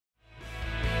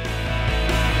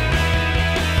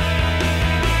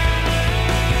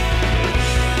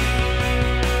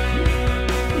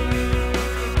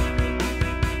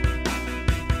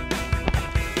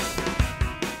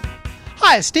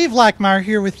Hi, Steve Lackmeyer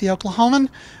here with the Oklahoman.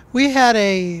 We had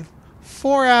a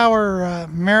 4-hour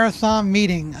marathon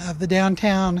meeting of the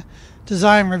Downtown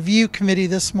Design Review Committee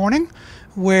this morning,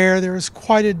 where there was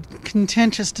quite a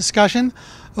contentious discussion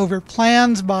over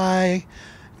plans by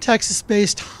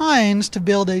Texas-based Hines to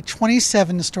build a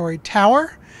 27-story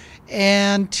tower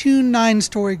and 2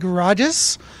 9-story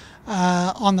garages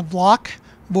on the block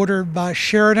bordered by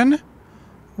Sheridan,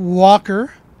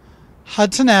 Walker,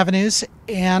 Hudson Avenues,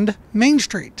 and Main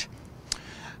Street.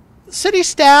 City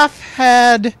staff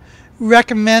had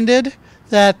recommended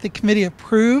that the committee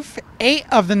approve 8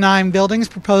 of the 9 buildings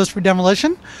proposed for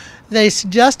demolition. They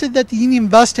suggested that the Union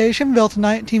Bus Station, built in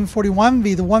 1941,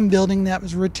 be the one building that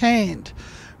was retained.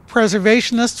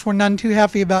 Preservationists were none too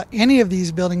happy about any of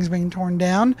these buildings being torn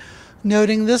down,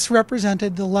 noting this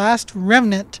represented the last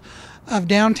remnant of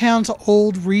downtown's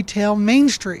old retail Main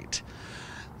Street.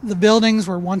 The buildings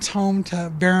were once home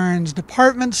to Barron's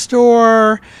department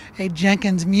store, a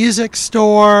Jenkins music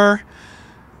store,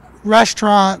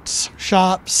 restaurants,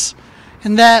 shops,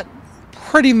 and that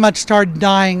pretty much started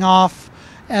dying off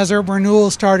as urban renewal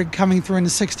started coming through in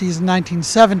the 60s and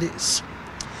 1970s.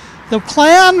 The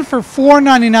plan for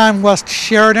 499 West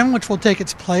Sheridan, which will take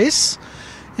its place,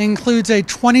 includes a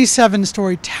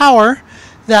 27-story tower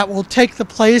that will take the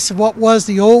place of what was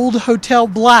the old Hotel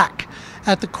Black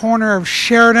at the corner of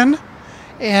Sheridan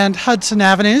and Hudson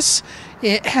Avenues.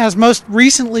 It has most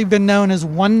recently been known as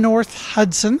 1 North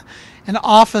Hudson, an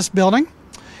office building.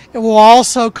 It will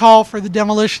also call for the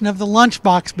demolition of the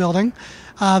Lunchbox building.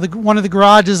 One of the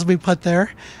garages will be put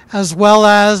there, as well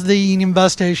as the Union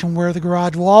Bus Station, where the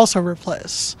garage will also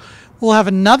replace. We'll have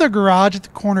another garage at the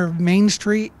corner of Main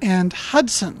Street and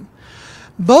Hudson.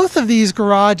 Both of these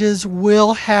garages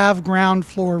will have ground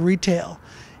floor retail,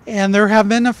 and there have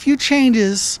been a few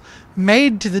changes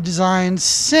made to the design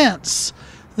since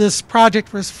this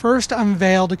project was first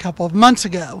unveiled a couple of months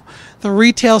ago. The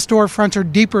retail storefronts are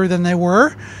deeper than they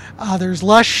were. There's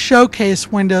less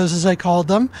showcase windows, as they called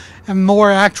them, and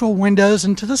more actual windows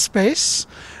into the space.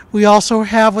 We also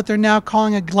have what they're now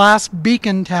calling a glass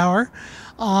beacon tower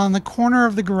on the corner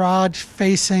of the garage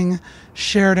facing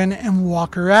Sheridan and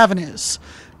Walker Avenues.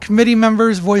 Committee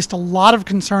members voiced a lot of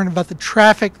concern about the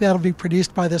traffic that will be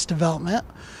produced by this development,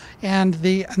 and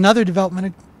another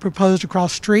development proposed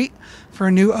across the street for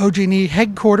a new OG&E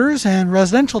headquarters and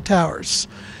residential towers.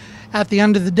 At the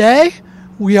end of the day,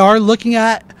 we are looking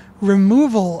at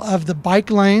removal of the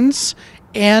bike lanes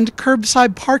and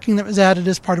curbside parking that was added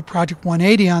as part of Project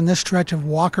 180 on this stretch of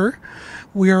Walker.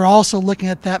 We are also looking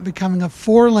at that becoming a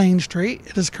 4-lane street.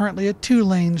 It is currently a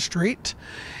 2-lane street.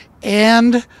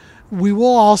 And we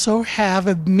will also have,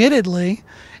 admittedly,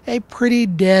 a pretty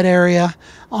dead area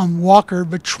on Walker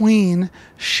between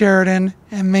Sheridan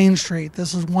and Main Street.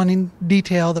 This is one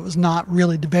detail that was not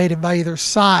really debated by either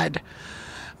side.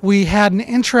 We had an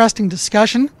interesting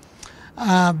discussion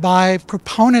by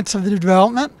proponents of the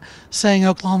development, saying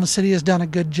Oklahoma City has done a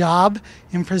good job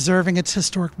in preserving its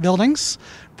historic buildings.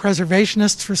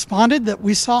 Preservationists responded that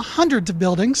we saw hundreds of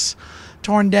buildings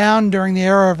torn down during the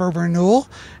era of urban renewal,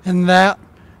 and that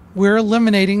we're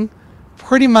eliminating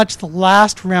pretty much the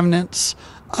last remnants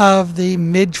of the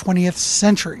mid-20th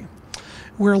century.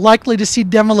 We're likely to see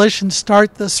demolition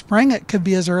start this spring. It could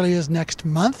be as early as next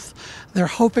month. They're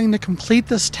hoping to complete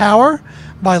this tower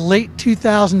by late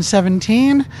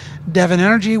 2017. Devon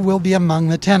Energy will be among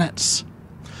the tenants.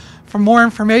 For more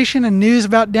information and news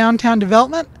about downtown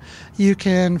development, you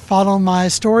can follow my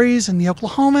stories in the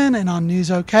Oklahoman and on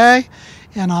News OK,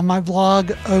 and on my blog,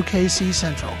 OKC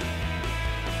Central.